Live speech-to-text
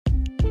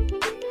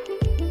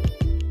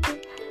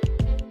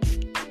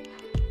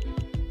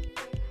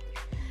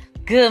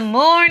Good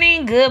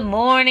morning, good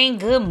morning,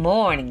 good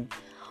morning.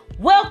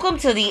 Welcome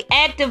to the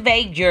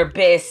Activate Your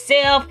Best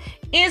Self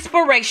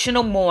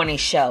Inspirational Morning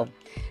Show.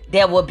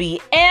 That will be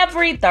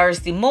every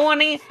Thursday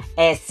morning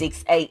at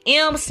 6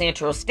 a.m.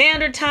 Central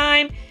Standard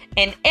Time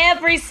and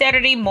every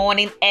Saturday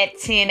morning at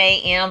 10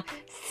 a.m.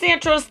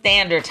 Central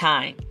Standard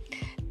Time.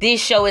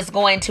 This show is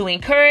going to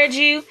encourage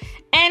you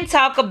and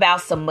talk about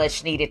some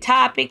much needed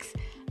topics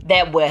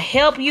that will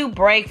help you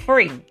break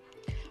free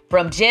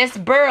from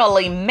just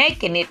barely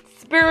making it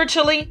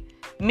spiritually,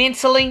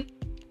 mentally,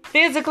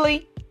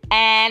 physically,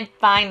 and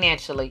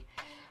financially.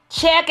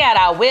 Check out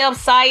our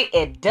website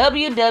at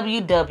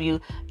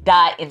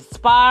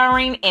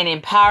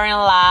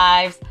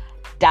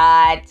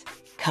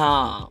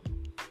www.inspiringandempoweringlives.com.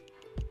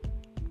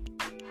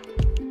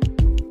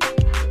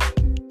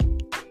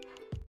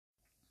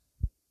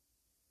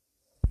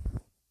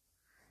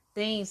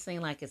 Things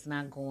seem like it's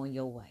not going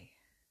your way.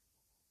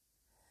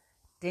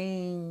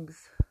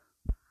 Things,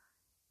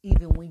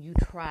 even when you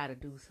try to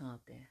do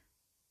something,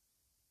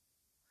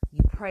 you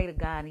pray to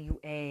God and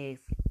you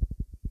ask,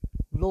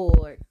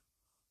 Lord,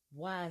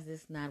 why is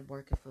this not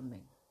working for me?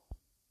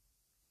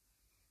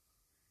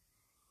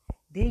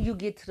 Then you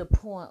get to the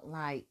point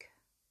like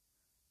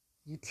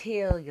you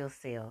tell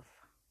yourself,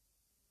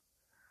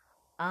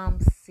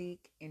 I'm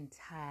sick and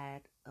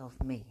tired of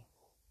me.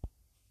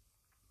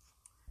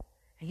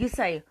 And you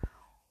say,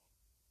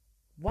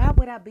 why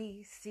would I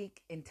be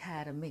sick and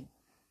tired of me?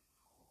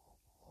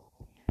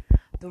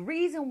 The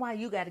reason why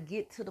you got to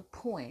get to the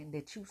point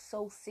that you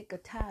so sick or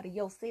tired of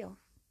yourself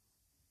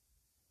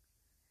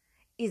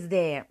is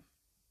that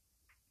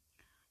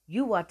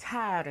you are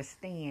tired of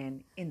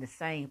staying in the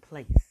same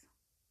place.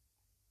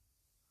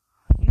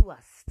 You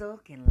are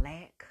stuck in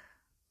lack.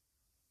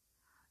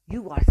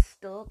 You are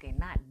stuck and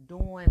not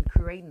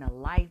creating a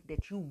life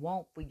that you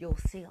want for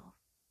yourself.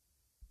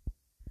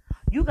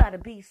 You got to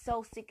be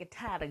so sick and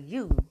tired of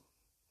you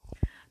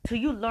till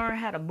you learn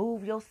how to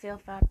move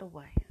yourself out the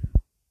way.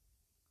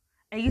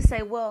 And you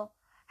say, well,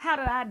 how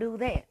do I do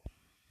that?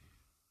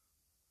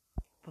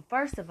 But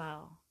first of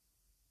all,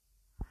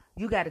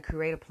 you got to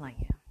create a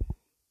plan.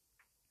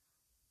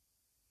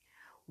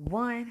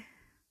 One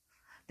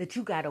that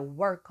you got to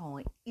work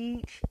on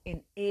each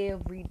and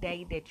every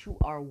day that you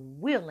are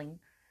willing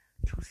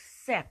to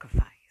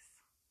sacrifice.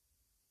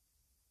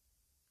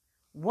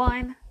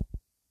 One,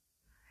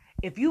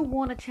 if you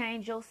want to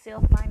change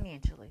yourself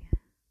financially,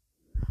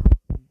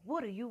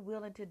 what are you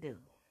willing to do?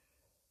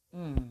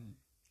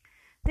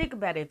 Think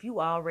about it. If you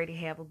already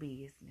have a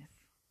business,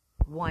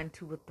 1,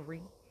 2, or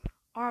 3,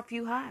 or a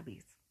few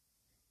hobbies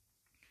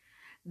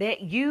that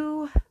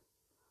you've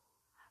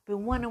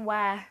been wondering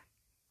why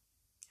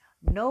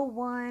no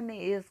one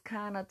is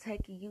kind of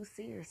taking you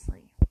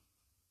seriously,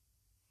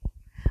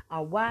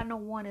 or why no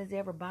one is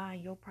ever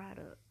buying your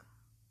product.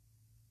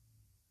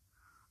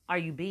 Are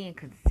you being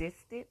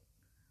consistent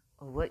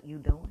of what you're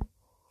doing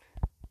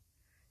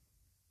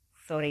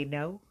so they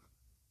know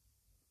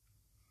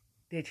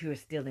that you're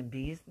still in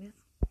business?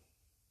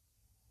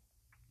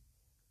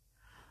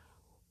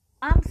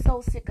 I'm so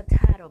sick and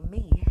tired of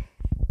me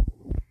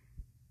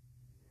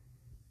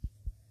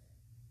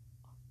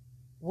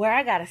where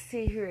I got to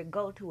sit here and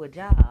go to a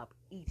job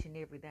each and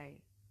every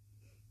day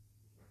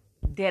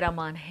that I'm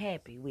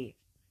unhappy with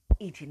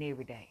each and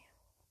every day.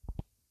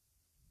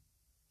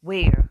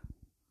 Where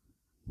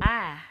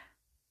I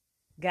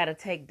got to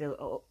take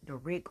the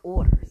direct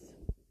orders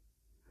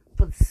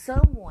for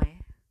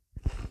someone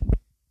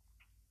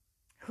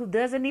who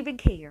doesn't even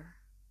care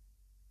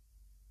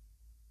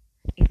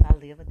if I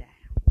live or die.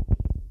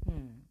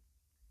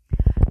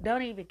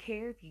 Don't even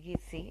care if you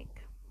get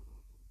sick.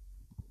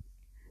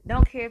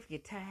 Don't care if you're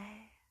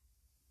tired.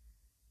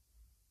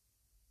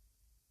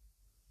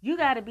 You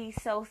got to be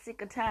so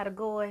sick and tired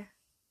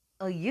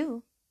of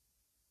you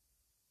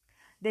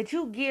that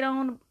you get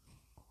on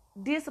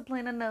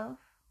discipline enough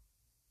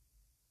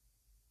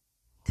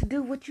to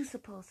do what you're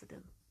supposed to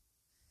do.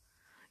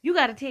 You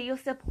got to tell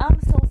yourself, I'm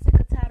so sick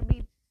and tired of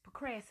me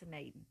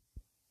procrastinating.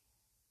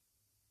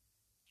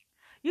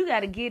 You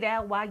got to get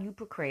out while you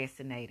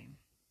procrastinating.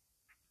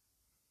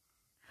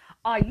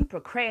 Are you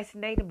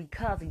procrastinating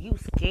because you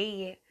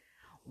scared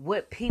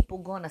what people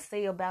going to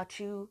say about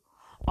you?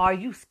 Are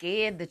you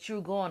scared that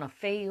you're going to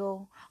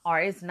fail or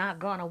it's not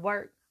going to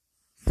work?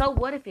 So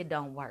what if it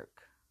don't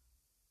work?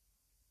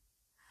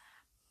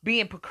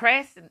 Being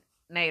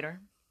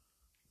procrastinator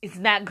is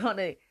not going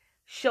to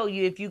show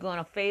you if you're going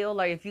to fail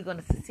or if you're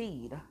going to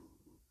succeed.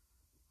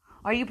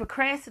 Are you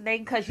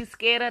procrastinating because you're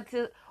scared of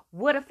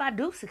what if I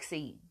do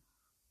succeed?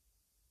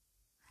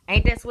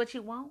 Ain't that what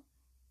you want?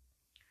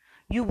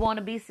 You want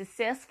to be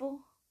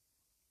successful,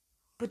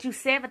 but you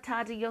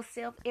sabotaging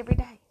yourself every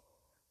day.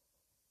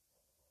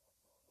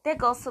 That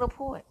goes to the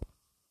point.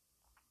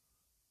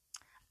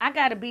 I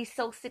got to be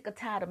so sick or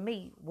tired of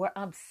me where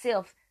I'm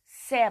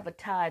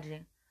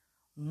self-sabotaging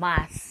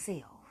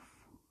myself.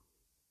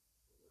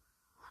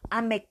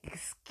 I make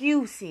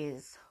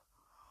excuses.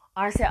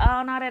 Or I say,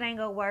 oh, no, that ain't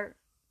going to work.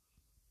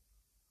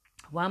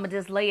 Well, I'm going to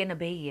just lay in the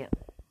bed.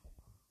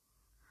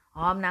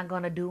 Or I'm not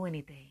going to do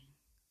anything.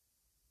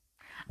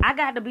 I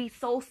got to be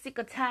so sick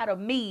or tired of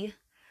me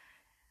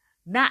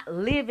not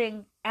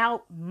living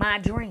out my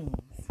dreams.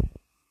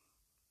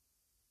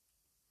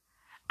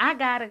 I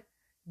got to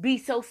be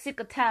so sick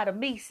or tired of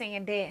me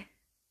saying that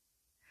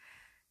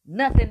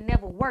nothing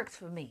never works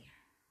for me.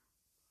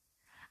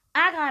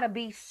 I got to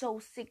be so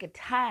sick and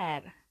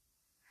tired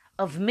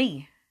of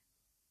me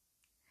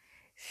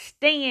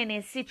staying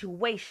in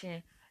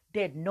situation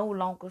that no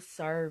longer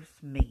serves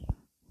me.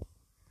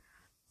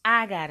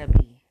 I got to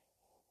be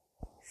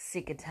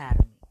sick and tired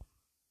of me.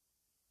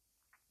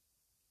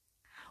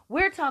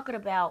 We're talking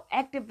about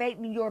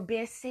activating your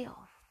best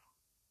self.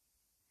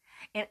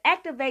 And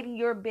activating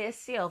your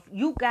best self,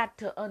 you got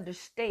to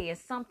understand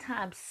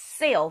sometimes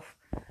self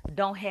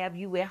don't have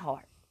you at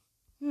heart.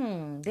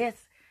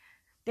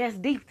 That's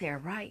deep there,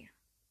 right?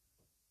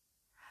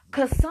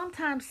 Because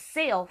sometimes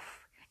self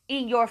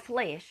in your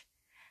flesh,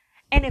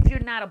 and if you're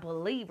not a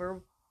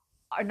believer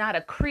or not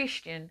a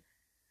Christian,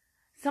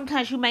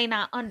 sometimes you may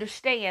not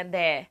understand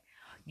that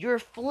your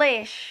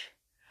flesh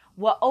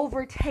will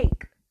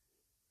overtake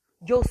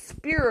your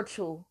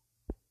spiritual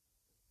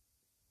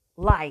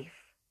life,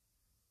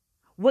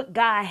 what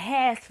God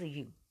has for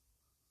you.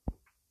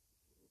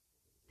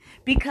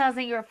 Because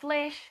in your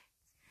flesh,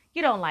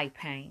 you don't like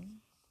pain.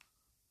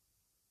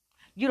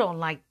 You don't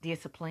like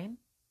discipline.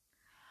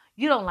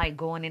 You don't like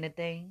going in a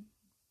thing.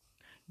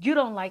 You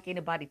don't like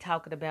anybody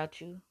talking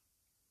about you.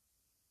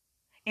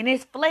 And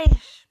this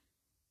flesh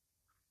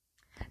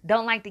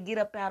don't like to get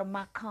up out of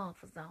my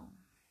comfort zone.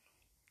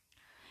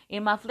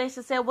 And my flesh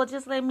said, well,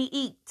 just let me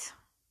eat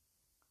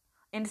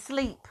and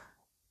sleep.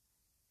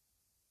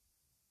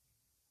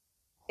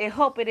 And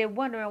hoping and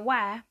wondering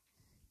why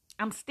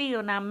I'm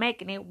still not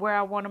making it where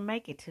I want to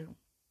make it to.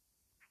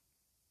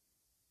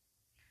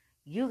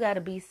 You got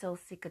to be so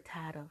sick or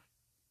tired of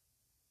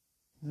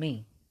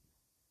me.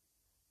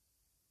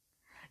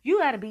 You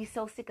got to be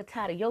so sick or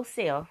tired of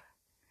yourself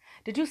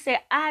that you say,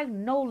 I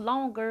no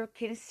longer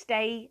can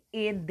stay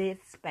in this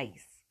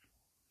space.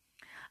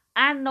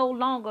 I no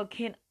longer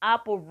can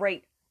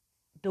operate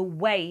the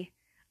way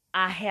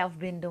I have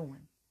been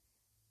doing.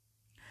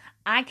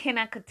 I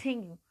cannot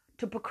continue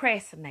to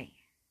procrastinate.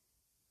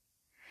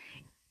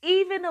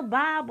 Even the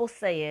Bible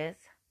says,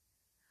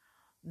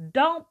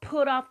 don't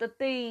put off the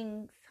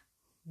things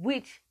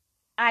which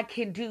I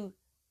can do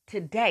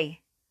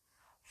today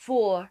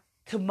for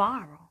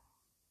tomorrow.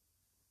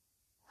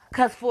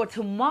 Because for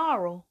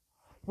tomorrow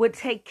will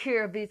take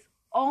care of its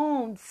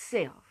own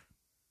self.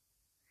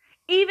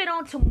 Even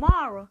on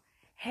tomorrow,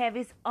 have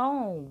its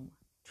own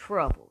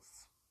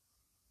troubles.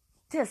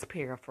 Just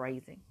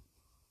paraphrasing.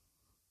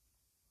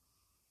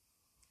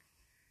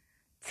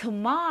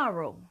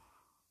 Tomorrow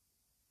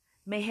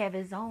may have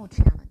its own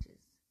challenges,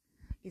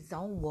 its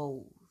own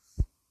woes.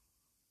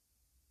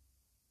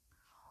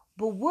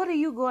 But what are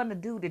you going to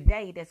do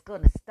today that's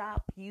going to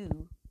stop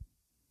you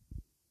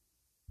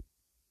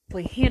for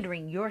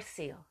hindering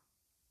yourself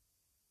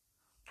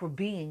for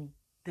being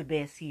the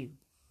best you?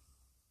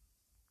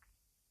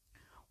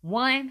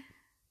 One,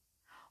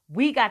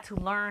 we got to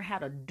learn how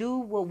to do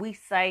what we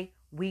say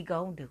we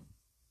gonna do.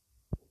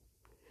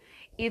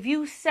 If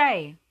you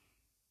say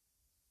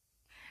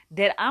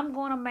that I'm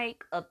gonna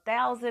make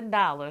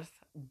 $1,000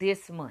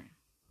 this month,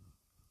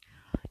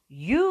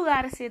 you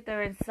gotta sit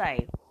there and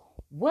say,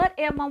 what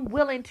am I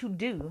willing to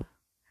do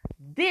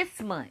this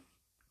month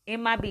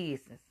in my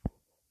business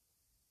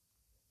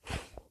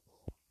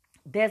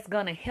that's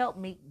gonna help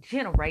me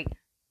generate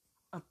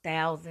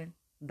 $1,000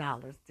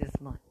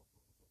 this month?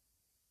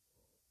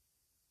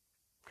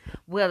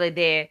 Whether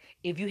that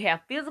if you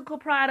have physical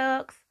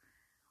products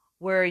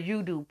where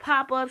you do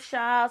pop-up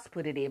shops,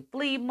 put it in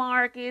flea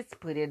markets,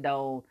 put it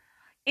on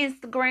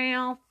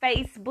Instagram,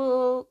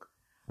 Facebook,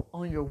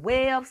 on your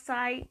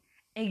website,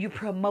 and you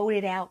promote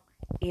it out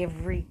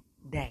every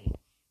day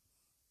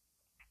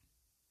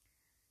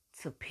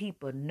so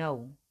people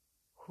know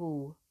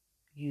who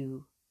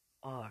you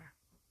are.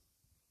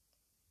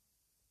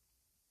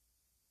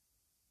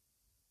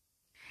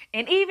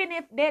 And even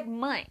if that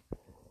month,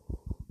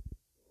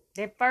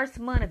 that first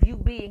month of you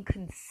being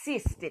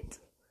consistent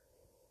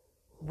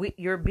with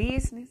your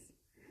business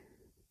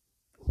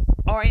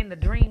or in the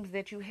dreams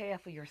that you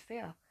have for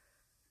yourself,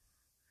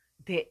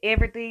 that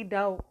everything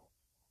don't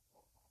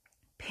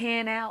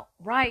pan out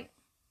right,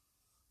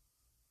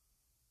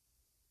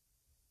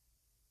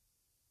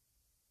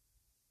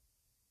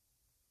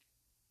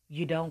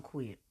 you don't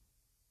quit.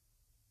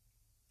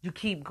 You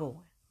keep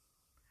going.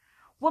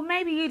 Well,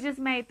 maybe you just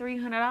made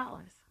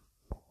 $300.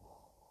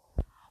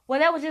 Well,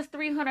 that was just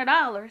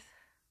 $300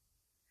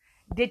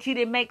 that you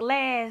didn't make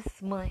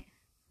last month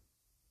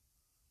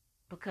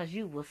because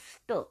you were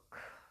stuck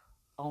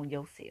on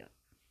yourself.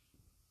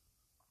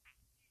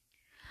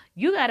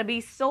 You got to be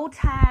so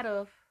tired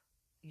of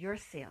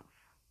yourself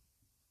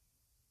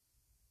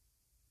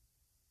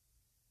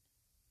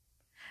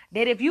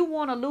that if you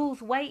want to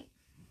lose weight,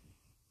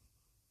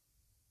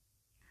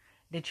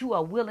 that you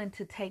are willing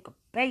to take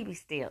baby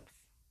steps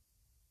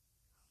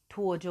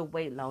towards your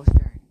weight loss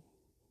journey.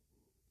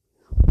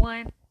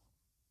 One,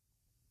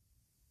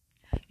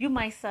 you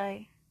might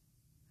say,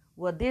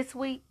 Well, this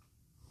week,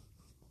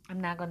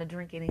 I'm not going to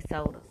drink any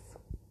sodas.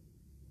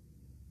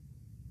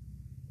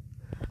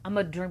 I'm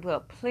going to drink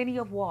up plenty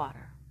of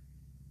water.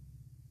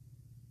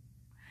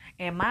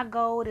 And my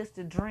goal is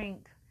to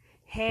drink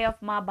half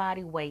my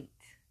body weight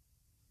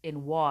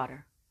in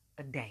water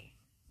a day.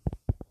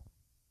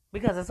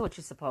 Because that's what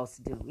you're supposed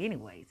to do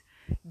anyways.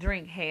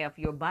 Drink half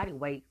your body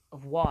weight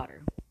of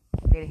water.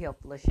 That'll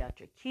help flush out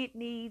your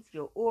kidneys,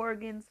 your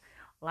organs,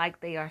 like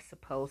they are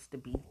supposed to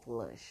be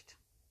flushed.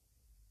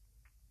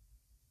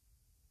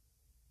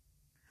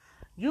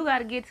 You got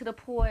to get to the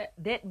point,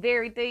 that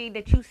very thing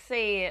that you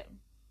said,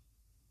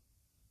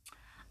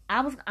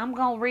 I'm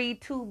going to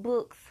read 2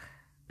 books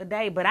a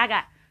day, but I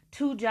got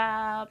 2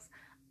 jobs.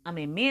 I'm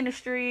in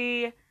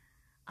ministry.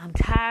 I'm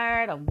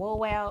tired. I'm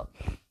wore out.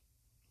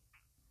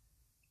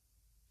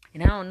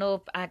 And I don't know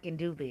if I can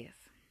do this.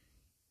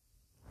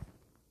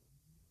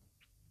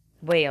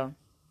 Well,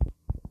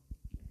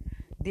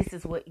 this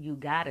is what you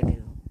got to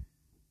do.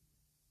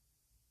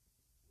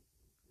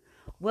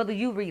 Whether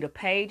you read a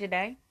page a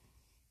day,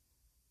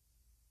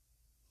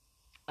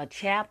 a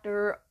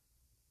chapter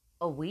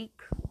a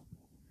week,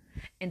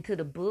 until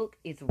the book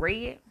is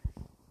read,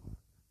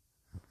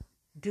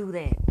 do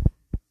that.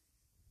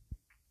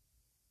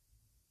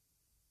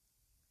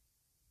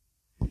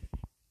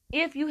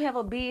 If you have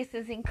a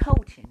business in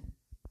coaching,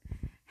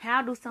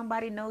 how do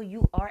somebody know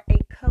you are a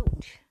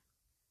coach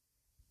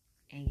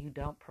and you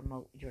don't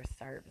promote your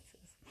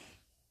services?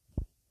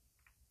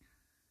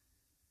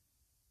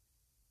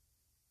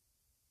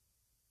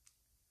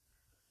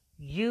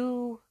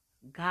 You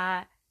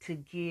got to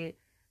get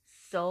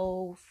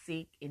so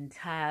sick and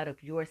tired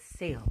of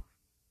yourself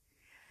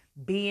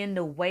being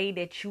the way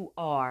that you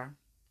are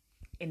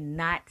and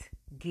not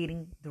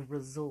getting the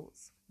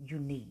results you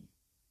need.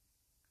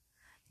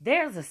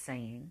 There's a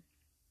saying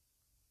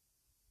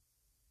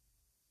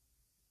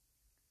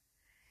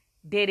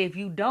that if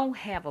you don't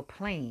have a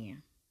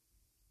plan,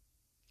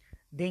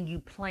 then you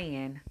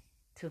plan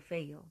to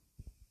fail.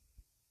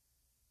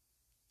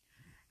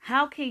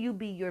 How can you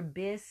be your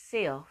best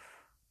self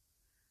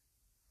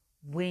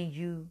when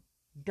you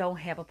don't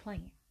have a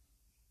plan?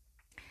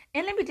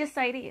 And let me just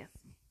say this.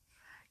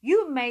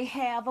 You may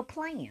have a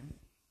plan,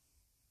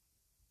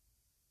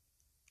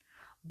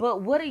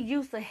 but what are you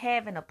used to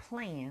having a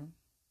plan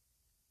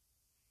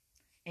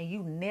and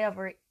you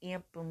never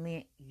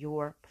implement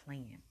your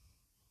plan?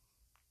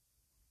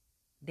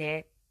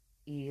 That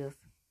is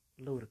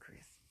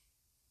ludicrous.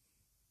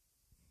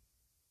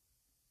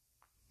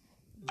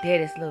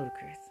 That is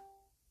ludicrous.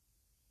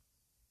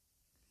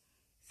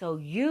 So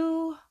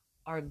you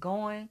are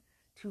going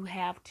to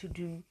have to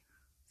do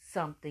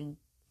something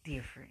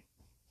different.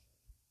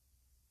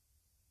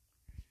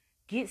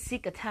 Get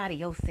sick or tired of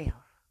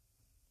yourself.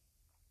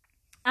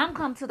 I'm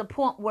come to the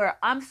point where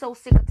I'm so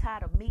sick or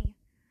tired of me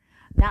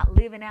not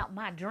living out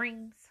my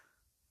dreams.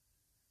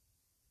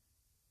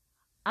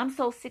 I'm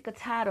so sick or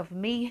tired of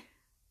me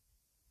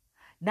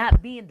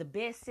not being the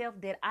best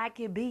self that I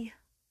can be,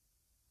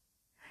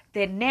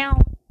 that now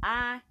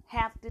I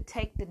have to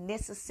take the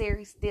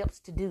necessary steps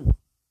to do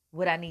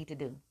what I need to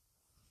do.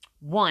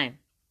 1,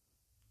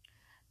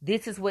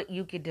 this is what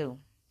you can do.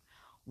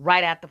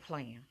 Write out the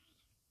plan.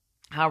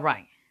 All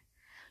right.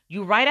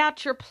 You write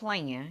out your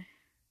plan,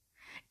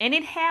 and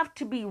it have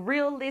to be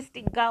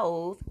realistic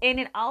goals, and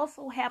it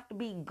also have to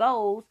be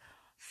goals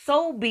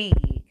so big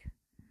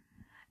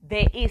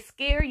that it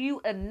scare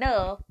you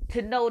enough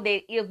to know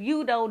that if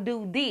you don't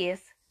do this,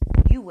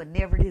 you will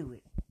never do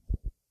it.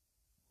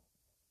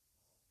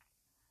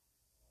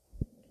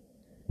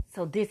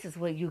 So this is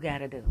what you got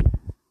to do.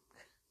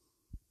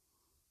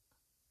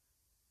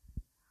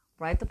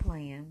 Write the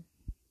plan.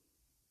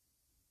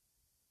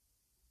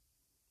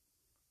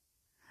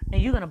 And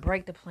you're going to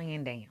break the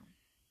plan down.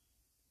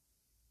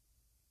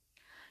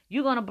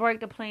 You're going to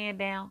break the plan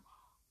down.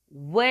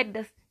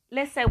 Let's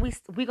say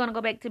we're going to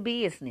go back to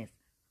business.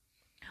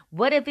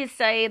 What if it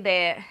say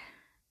that,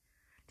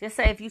 just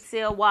say if you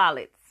sell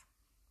wallets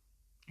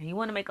and you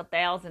want to make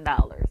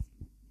 $1,000,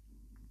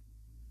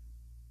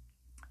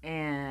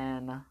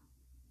 and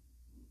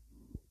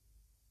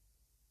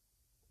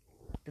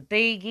the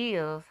thing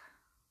is,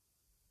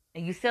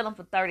 and you sell them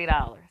for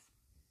 $30.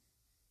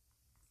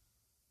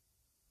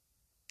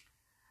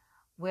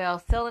 Well,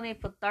 selling it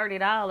for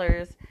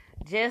 $30,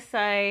 just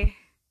say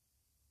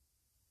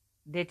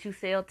that you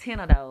sell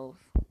 10 of those.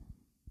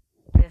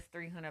 That's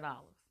 $300.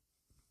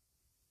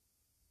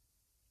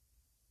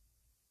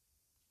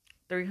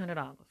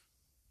 $300.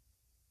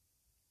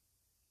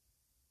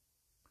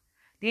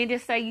 Then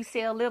just say you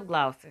sell lip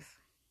glosses,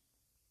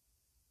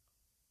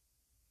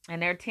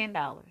 and they're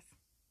 $10.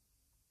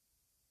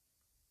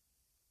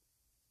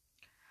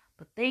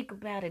 But think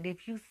about it.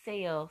 If you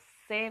sell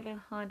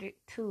 700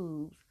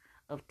 tubes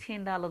of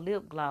 $10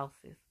 lip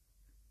glosses,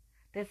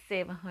 that's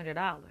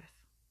 $700.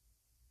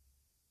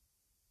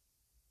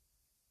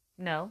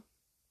 No.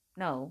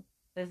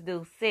 Let's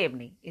do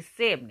 70. It's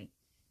 70.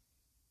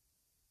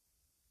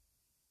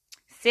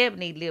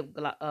 70 lip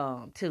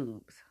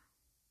tubes.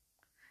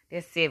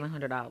 That's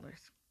 $700.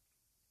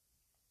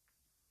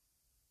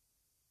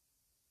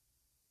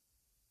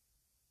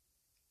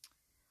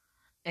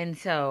 And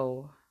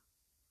so,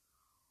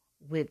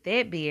 with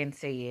that being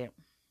said,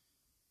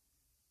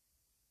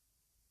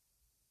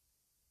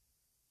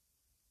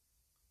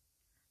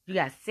 you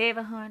got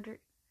 700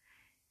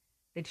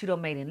 that you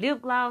don't made in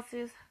lip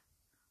glosses.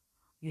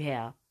 You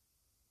have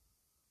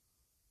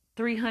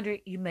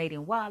 300 you made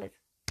in wallets.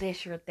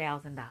 That's your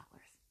 $1,000.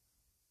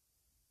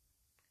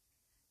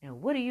 Now,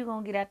 what are you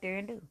going to get out there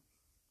and do?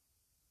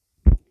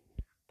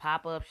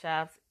 Pop-up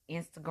shops,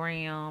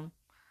 Instagram,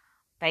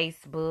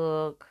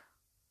 Facebook,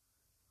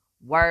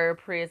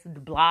 WordPress,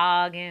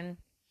 blogging,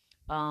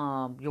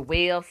 your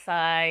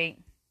website.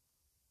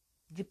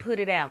 You put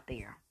it out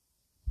there.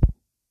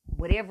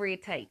 Whatever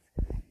it takes.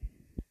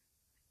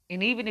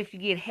 And even if you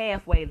get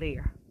halfway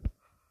there,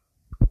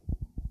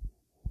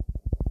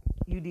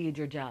 you did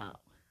your job.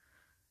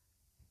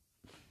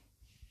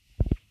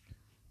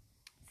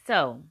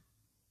 So,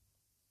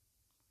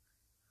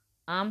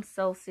 I'm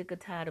so sick or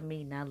tired of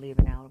me not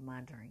living out of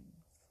my dreams.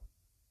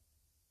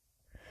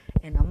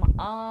 And I'm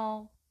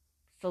all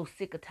so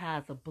sick or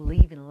tired of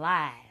believing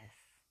lies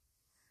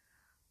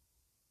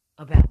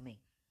about me.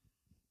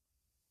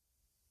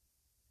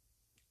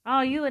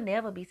 Oh, you will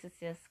never be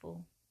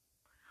successful.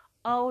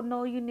 Oh,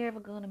 no, you're never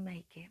going to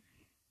make it.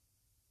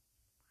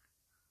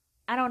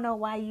 I don't know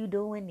why you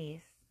doing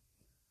this.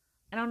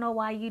 I don't know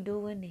why you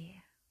doing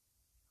that.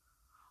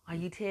 Or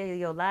you tell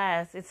your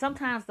lies. And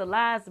sometimes the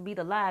lies will be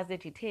the lies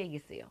that you tell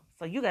yourself.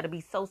 So you got to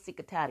be so sick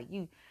or tired of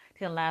you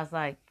telling lies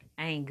like,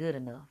 I ain't good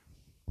enough.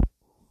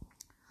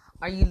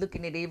 Are you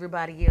looking at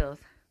everybody else?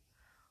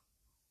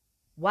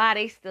 Why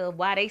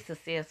they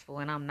successful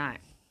and I'm not?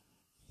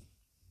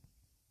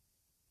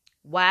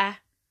 Why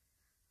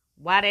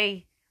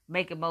they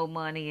making more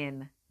money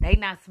and they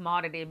not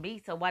smarter than me,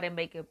 so why they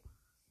make it?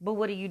 But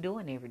what are you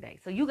doing every day?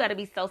 So you got to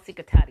be so sick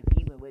or tired of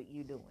even what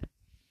you doing.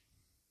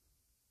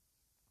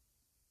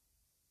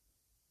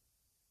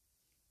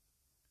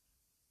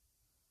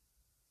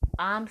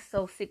 I'm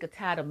so sick or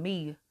tired of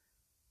me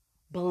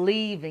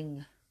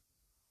believing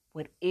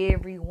what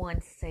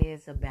everyone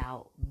says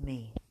about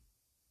me.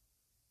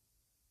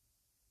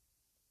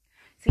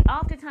 See,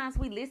 oftentimes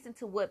we listen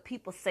to what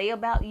people say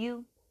about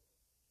you,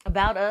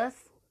 about us,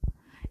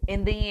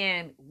 and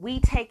then we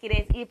take it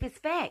as if it's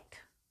fact.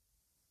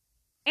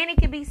 And it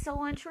can be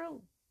so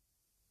untrue.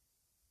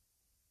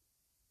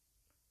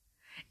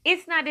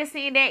 It's not just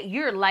saying that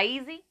you're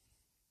lazy.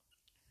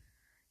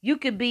 You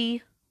could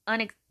be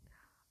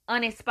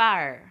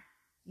uninspired.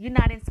 You're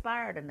not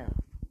inspired enough.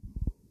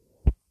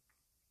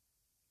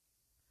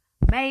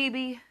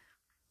 Maybe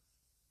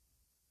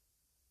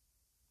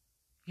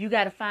you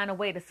got to find a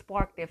way to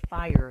spark that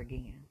fire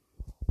again.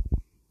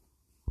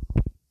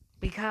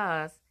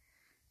 Because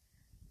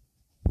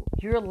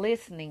you're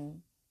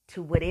listening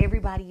to what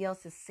everybody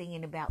else is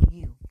saying about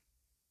you.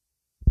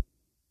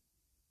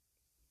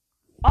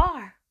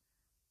 Or,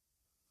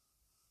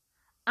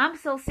 I'm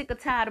so sick or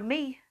tired of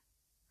me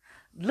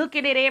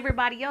looking at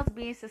everybody else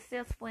being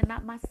successful and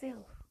not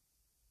myself.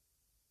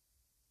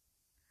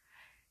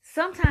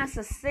 Sometimes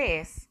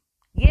success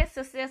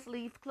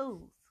leaves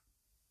clues.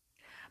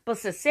 But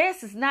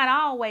success is not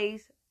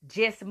always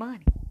just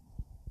money.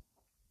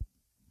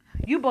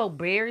 You both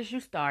berries, you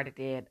started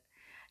that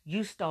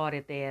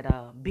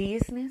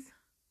business.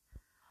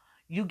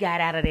 You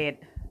got out of that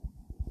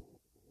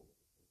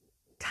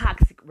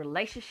toxic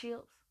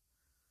relationships.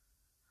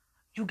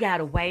 You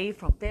got away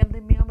from family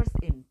members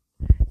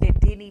that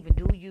didn't even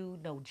do you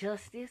no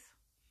justice.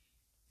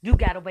 You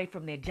got away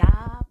from that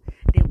job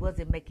that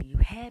wasn't making you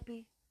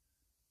happy.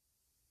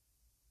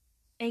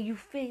 And you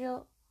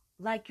feel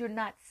like you're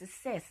not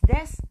success.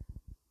 That's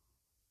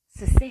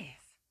success.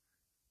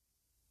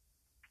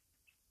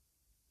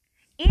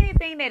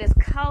 Anything that is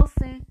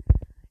causing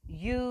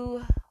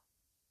you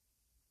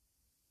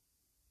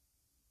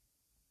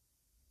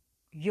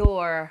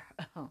your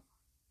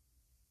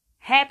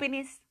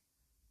happiness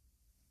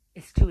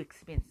is too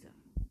expensive.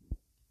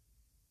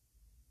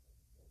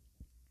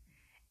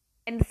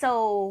 And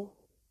so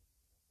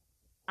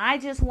I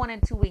just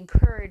wanted to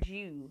encourage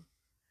you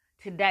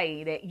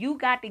today that you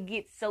got to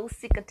get so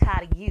sick or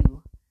tired of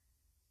you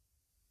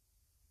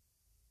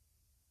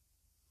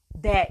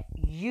that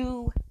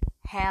you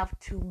have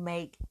to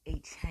make a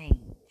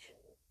change.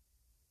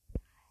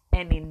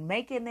 And in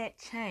making that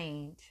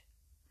change,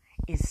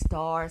 it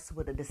starts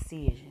with a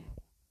decision.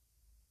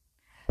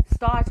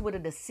 Starts with a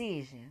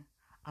decision.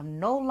 I'm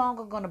no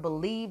longer going to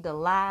believe the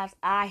lies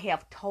I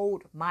have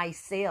told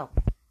myself.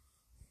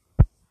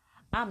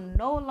 I'm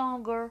no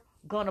longer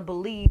going to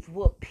believe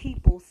what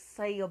people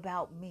say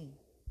about me.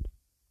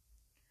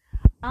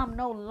 I'm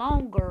no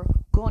longer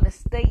going to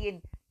stay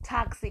in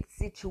toxic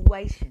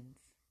situations.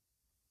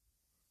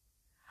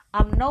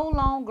 I'm no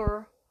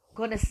longer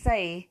going to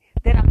say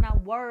that I'm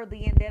not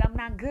worthy and that I'm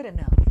not good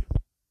enough.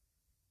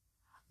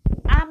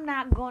 I'm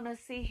not going to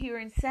sit here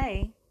and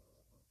say,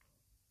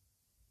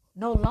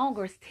 no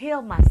longer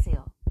tell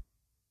myself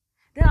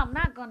that I'm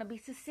not going to be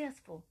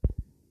successful.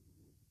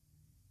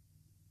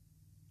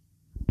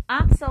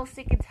 I'm so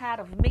sick and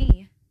tired of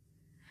me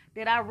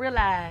that I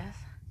realize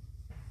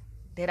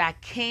that I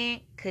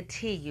can't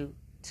continue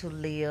to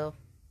live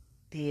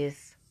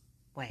this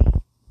way.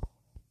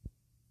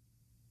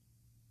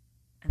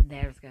 And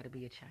there's got to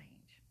be a change.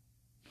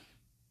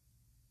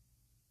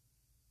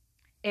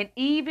 And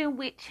even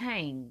with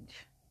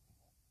change,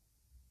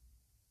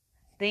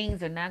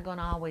 things are not going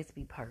to always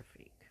be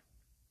perfect.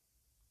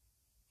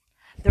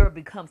 There will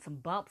become some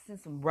bumps and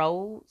some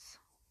roads.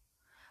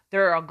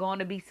 There are going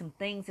to be some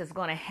things that's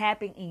going to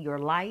happen in your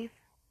life.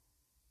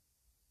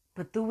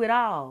 But through it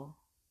all,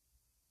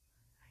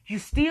 you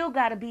still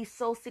got to be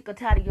so sick or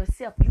tired of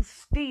yourself. You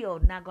still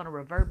not going to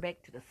revert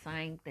back to the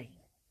same thing.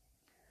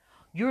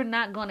 You're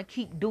not going to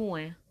keep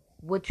doing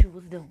what you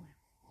was doing.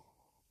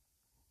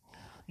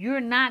 You're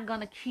not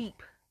going to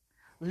keep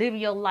living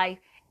your life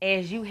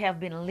as you have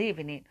been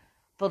living it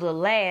for the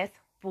last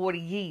 40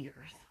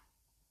 years.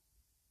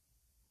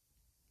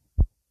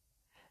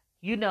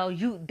 You know,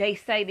 they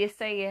say this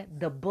saying,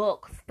 the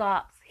buck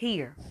stops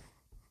here.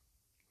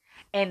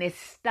 And it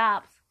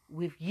stops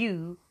with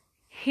you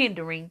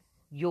hindering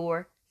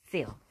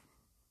yourself.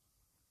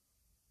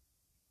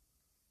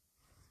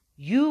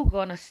 You're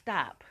going to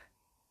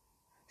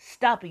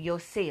stopping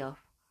yourself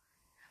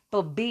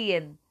for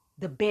being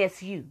the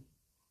best you.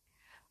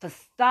 For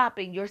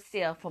stopping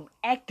yourself from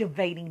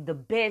activating the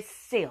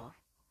best self.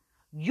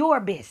 Your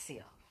best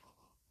self.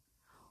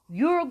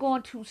 You're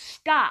going to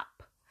stop.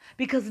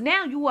 Because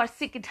now you are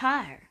sick and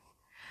tired.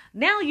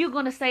 Now you're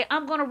going to say,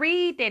 I'm going to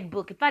read that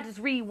book. If I just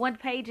read one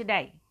page a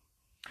day.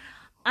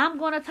 I'm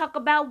going to talk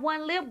about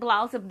one lip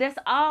gloss. If that's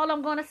all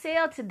I'm going to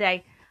sell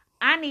today,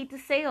 I need to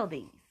sell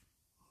these.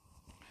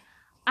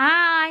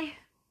 I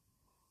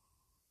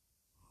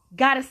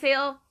got to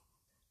sell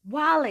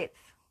wallets.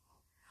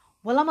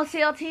 Well, I'm going to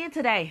sell 10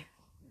 today.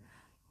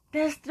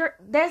 That's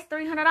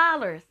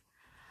 $300.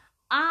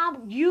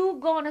 You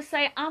going to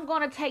say, I'm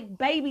going to take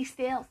baby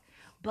steps.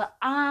 But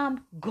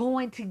I'm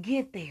going to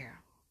get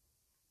there.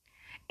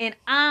 And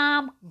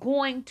I'm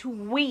going to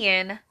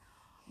win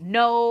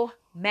no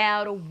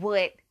matter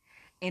what.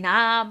 And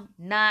I'm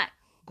not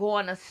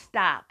going to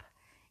stop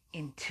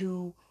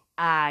until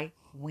I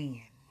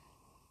win.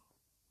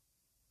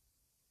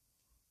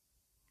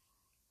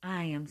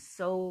 I am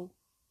so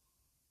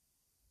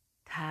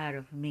tired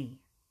of me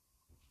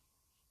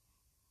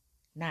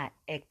not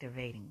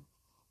activating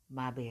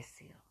my best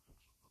self.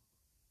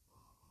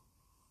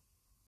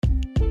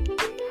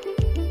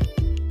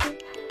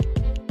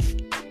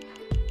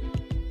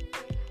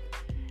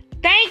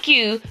 Thank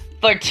you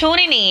for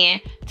tuning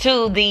in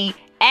to the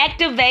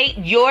Activate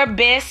Your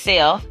Best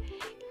Self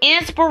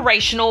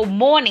Inspirational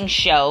Morning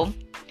Show.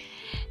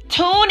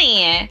 Tune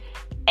in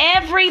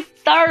every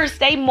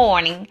Thursday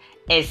morning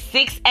at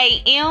 6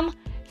 a.m.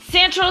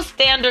 Central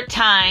Standard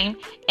Time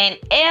and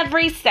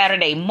every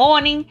Saturday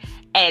morning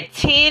at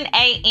 10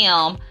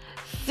 a.m.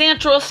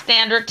 Central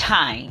Standard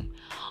Time.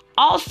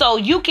 Also,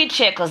 you can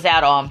check us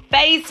out on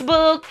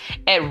Facebook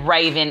at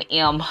Raven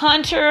M.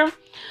 Hunter.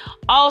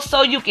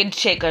 Also, you can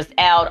check us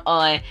out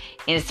on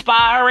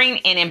Inspiring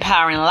and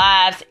Empowering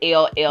Lives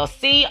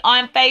LLC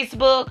on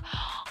Facebook.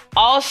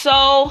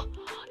 Also,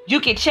 you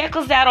can check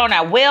us out on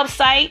our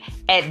website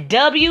at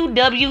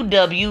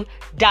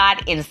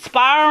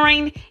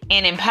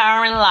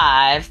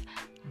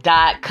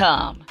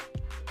www.inspiringandempoweringlives.com.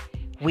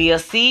 We'll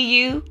see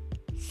you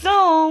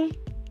soon.